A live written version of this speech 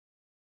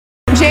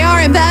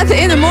and Beth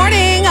in the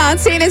morning on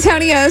San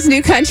Antonio's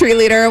new country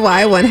leader,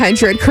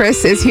 Y100.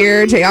 Chris is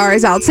here. JR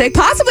is out sick,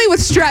 possibly with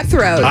strep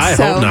throat. I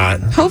hope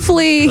not.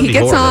 Hopefully he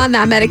gets on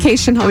that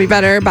medication. He'll be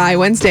better by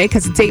Wednesday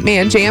because it's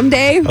 8-Man Jam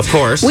Day. Of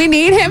course. We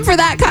need him for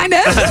that kind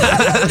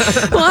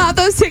of. We'll have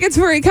those tickets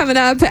for you coming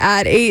up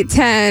at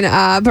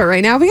 8:10. But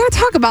right now we gotta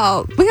talk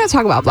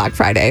about Black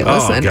Friday.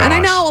 Listen, and I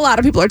know a lot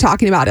of people are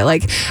talking about it.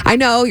 Like, I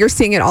know you're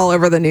seeing it all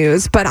over the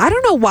news, but I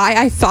don't know why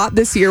I thought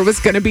this year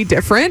was going to be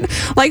different.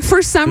 Like,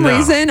 for some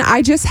reason,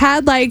 I just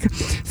had like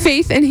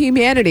faith in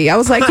humanity. I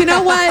was like, you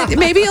know what?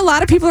 Maybe a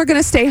lot of people are going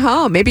to stay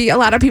home. Maybe a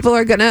lot of people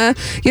are going to,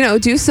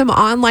 do some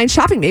online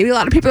shopping. Maybe a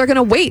lot of people are going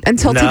to wait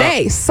until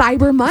today,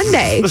 Cyber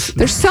Monday.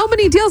 There's so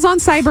many deals on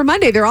Cyber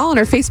Monday. They're all on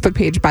our Facebook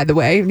page, by the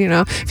way.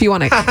 If you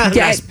want to get,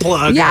 nice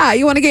plug. Yeah,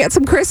 you want to get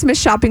some Christmas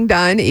shopping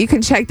done, you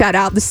can check that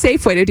out. The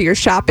safe way to do your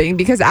shopping,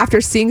 because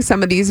after seeing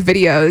some of these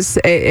videos,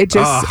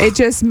 it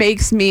just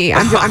makes me,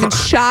 I'm in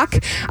shock.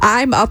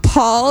 I'm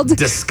appalled.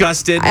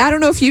 Disgusted. I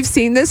don't know if you've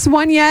seen this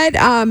one yet.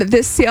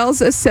 This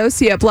sales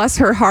associate, bless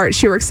her heart,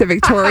 she works at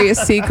Victoria's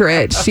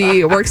Secret.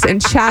 She works in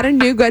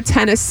Chattanooga,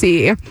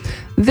 Tennessee.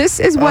 This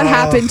is what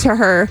happened to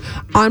her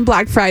on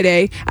Black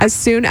Friday as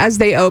soon as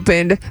they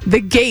opened the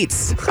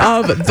gates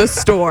of the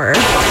store.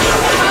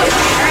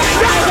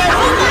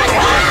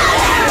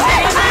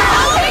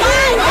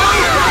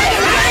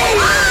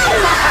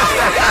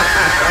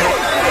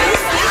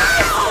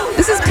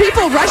 This is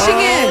people rushing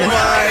in. Oh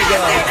my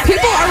God.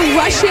 People are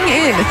rushing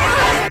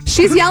in.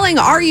 She's yelling,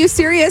 "Are you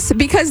serious?"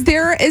 Because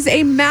there is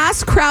a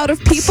mass crowd of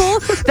people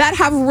that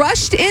have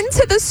rushed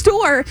into the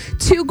store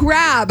to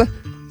grab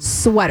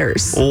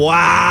sweaters.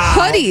 Wow.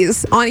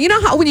 Hoodies on. You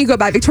know how when you go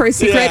by Victoria's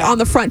Secret, on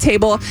the front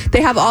table,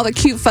 they have all the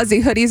cute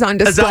fuzzy hoodies on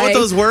display. Is that what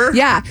those were?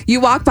 Yeah. You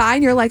walk by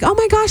and you're like, oh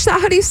my gosh, that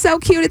hoodie's so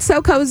cute. It's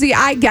so cozy.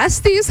 I guess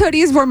these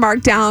hoodies were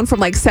marked down from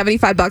like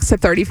 $75 to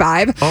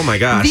 $35. Oh my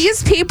gosh.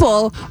 These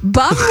people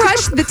bum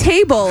rush the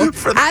table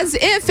as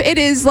if it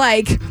is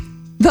like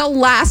the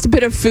last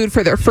bit of food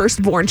for their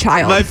firstborn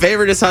child. My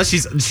favorite is how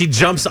she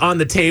jumps on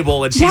the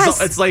table and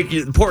it's like,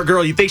 poor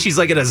girl, you think she's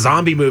like in a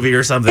zombie movie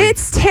or something.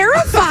 It's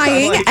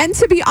terrifying. And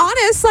to be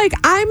honest, like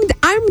I'm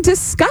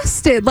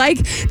disgusted. Like,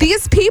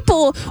 these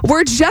people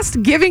were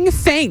just giving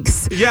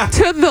thanks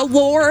to the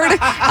Lord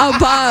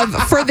above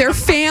for their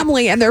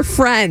family and their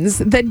friends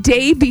the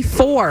day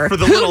before. For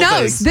the Who little knows?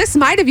 things. This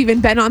might have even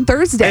been on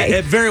Thursday.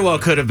 It very well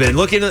could have been.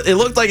 It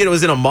looked like it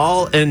was in a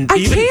mall, and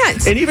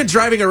even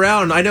driving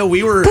around, I know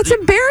we were. That's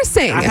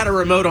embarrassing. I had a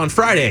remote on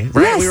Friday,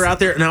 right? Yes. We were out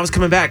there, and I was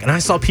coming back, and I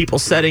saw people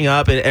setting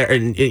up,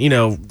 and it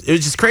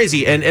was just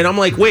crazy. And I'm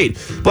like, wait,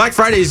 Black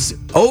Friday's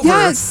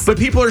over, but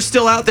people are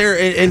still out there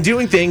and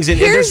doing things. And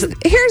here's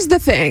the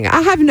thing.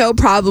 I have no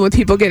problem with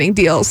people getting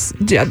deals.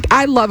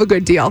 I love a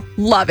good deal.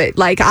 Love it.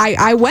 Like,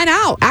 I went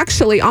out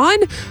actually on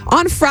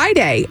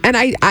Friday, and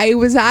I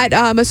was at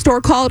a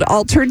store called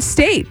Altered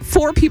State.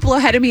 4 people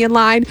ahead of me in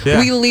line. Yeah.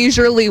 We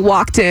leisurely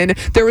walked in.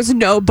 There was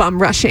no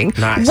bum rushing.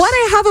 Nice. What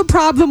I have a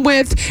problem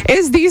with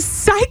is these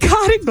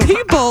psychotic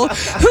people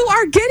who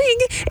are getting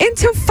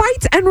into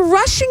fights and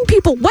rushing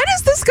people. When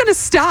is this going to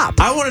stop?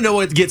 I want to know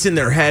what gets in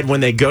their head when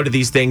they go to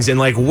these things, and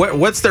like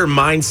what's their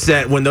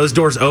mindset when those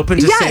doors open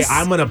to say,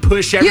 I'm going to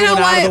push everyone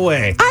out of the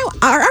way.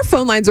 Our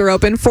phone lines are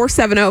open,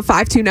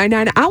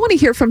 470-5299. I want to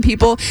hear from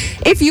people.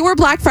 If you were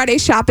Black Friday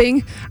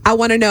shopping, I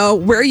want to know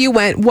where you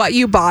went, what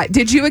you bought.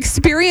 Did you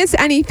experience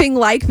anything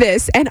like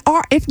this? And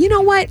if you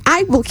know what,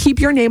 I will keep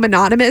your name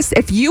anonymous.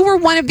 If you were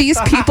one of these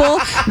people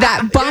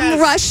that bum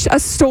rushed a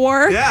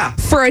store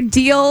for a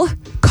deal,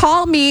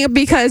 call me,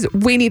 because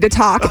we need to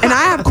talk, and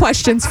I have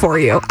questions for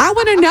you. I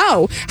want to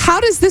know, how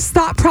does this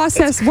thought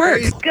process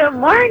work? Good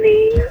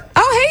morning.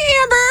 Oh, hey,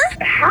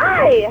 Amber.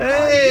 Hi.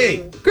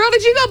 Hey. Girl,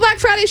 did you go Black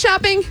Friday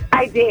shopping?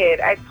 I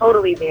did. I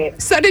totally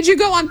did. So did you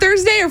go on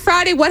Thursday or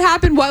Friday? What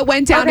happened? What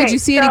went down? Did you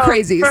see any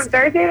crazies? From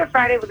Thursday to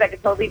Friday was like a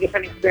totally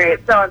different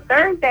experience. So on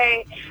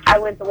Thursday, I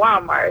went to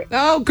Walmart.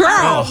 Oh, girl.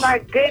 Oh, my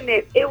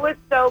goodness. It was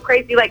so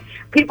crazy. Like,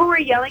 people were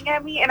yelling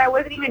at me, and I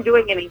wasn't even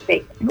doing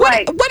anything.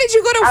 What did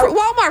you go to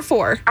Walmart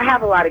for? I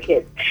have a lot of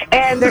kids,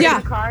 and they're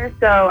in the car,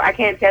 so I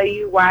can't tell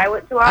you why I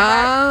went to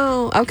Walmart.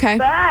 Oh, okay.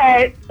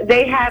 But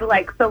they had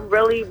like some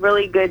really,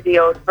 really good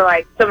deals for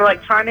like some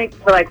electronics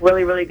for like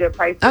really, really good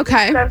prices.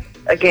 Okay. And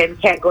stuff. Again,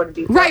 can't go into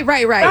detail.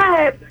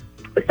 Right.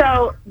 But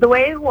so the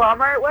way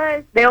Walmart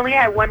was, they only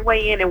had one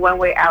way in and one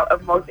way out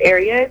of most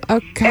areas. Oh,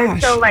 gosh. And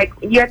so like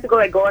you have to go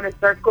in a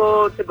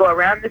circle to go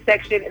around the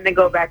section and then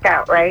go back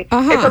out, right?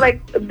 Uh-huh. And so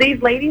like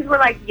these ladies were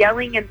like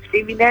yelling and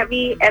screaming at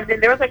me, and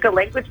then there was like a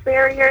language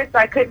barrier, so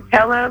I couldn't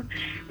tell them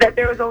that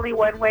there was only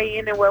one way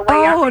in and one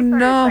way out. Oh,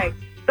 no. Like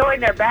throwing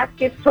their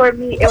baskets toward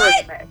me. It was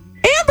a mess.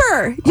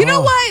 Amber, you know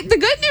what? The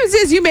good news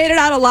is you made it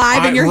out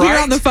alive, and you're here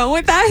on the phone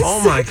with us.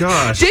 Oh, my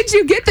gosh. Did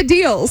you get the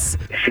deals?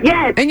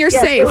 Yes. And you're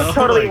safe. It was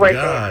totally worth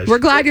it. We're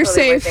glad you're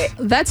Totally safe.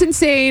 That's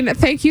insane.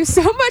 Thank you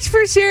so much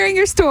for sharing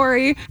your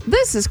story.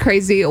 This is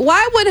crazy.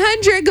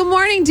 Y100, good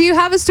morning. Do you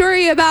have a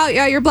story about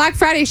your Black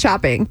Friday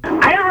shopping?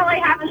 I don't really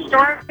have a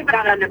story, but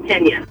got an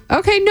opinion.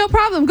 Okay, no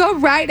problem. Go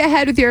right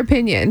ahead with your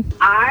opinion.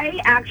 I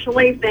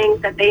actually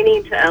think that they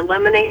need to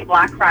eliminate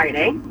Black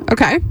Friday.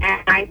 Okay.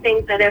 And I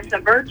think that if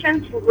the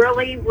merchants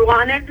really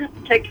wanted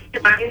to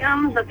get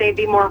items, that they'd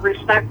be more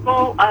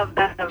respectful of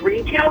the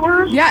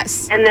retailers.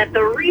 Yes. And that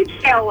the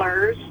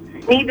retailers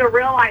need to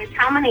realize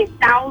how many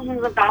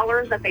thousands of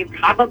dollars that they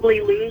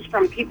probably lose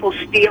from people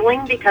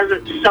stealing because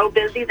it's so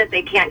busy that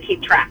they can't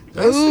keep track.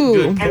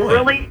 Ooh. And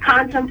really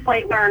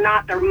contemplate whether or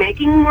not they're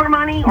making more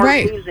money or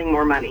losing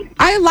more money.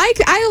 I like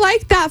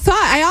that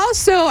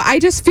thought. I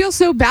just feel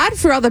so bad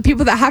for all the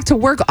people that have to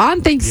work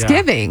on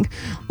Thanksgiving.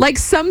 Yeah. Like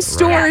some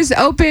stores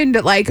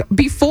opened like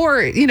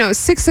before,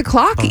 6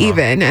 o'clock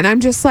even. And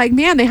I'm just like,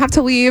 man, they have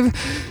to leave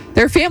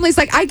their families.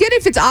 Like, I get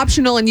if it's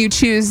optional and you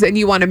choose and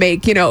you want to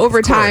make,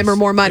 overtime or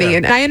more money. Yeah.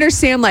 And I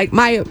understand, like,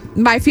 my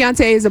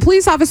fiance is a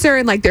police officer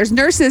and, like, there's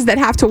nurses that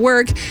have to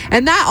work.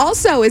 And that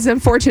also is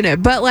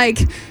unfortunate. But,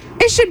 like,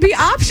 it should be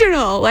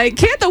optional. Like,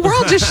 can't the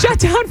world just shut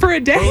down for a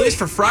day? Well, at least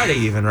for Friday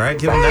even, right?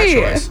 Give them that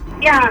choice.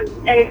 Yeah,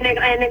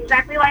 and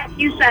exactly like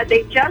you said,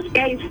 they just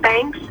gave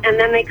thanks and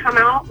then they come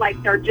out like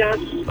they're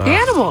just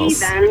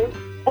animals. Heathen.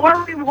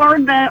 Or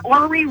reward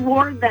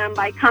them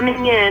by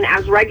coming in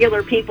as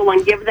regular people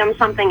and give them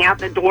something at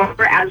the door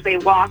as they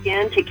walk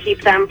in to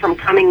keep them from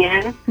coming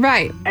in.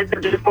 Right. As they're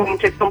just going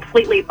to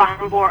completely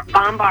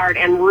bombard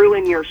and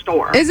ruin your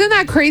store. Isn't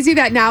that crazy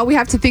that now we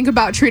have to think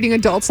about treating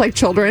adults like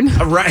children?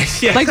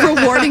 Right. Yeah. Like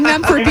rewarding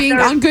them for being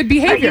on good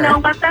behavior. But you know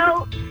what,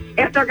 though?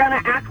 If they're going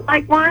to act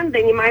like one,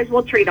 then you might as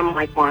well treat them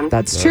like one.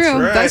 That's true.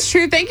 Right. That's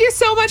true. Thank you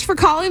so much for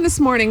calling this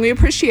morning. We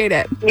appreciate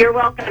it. You're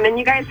welcome. And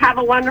you guys have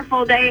a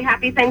wonderful day.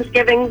 Happy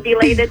Thanksgiving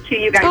belated to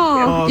you guys,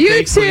 too.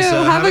 You too.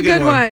 Lisa. Have a good one.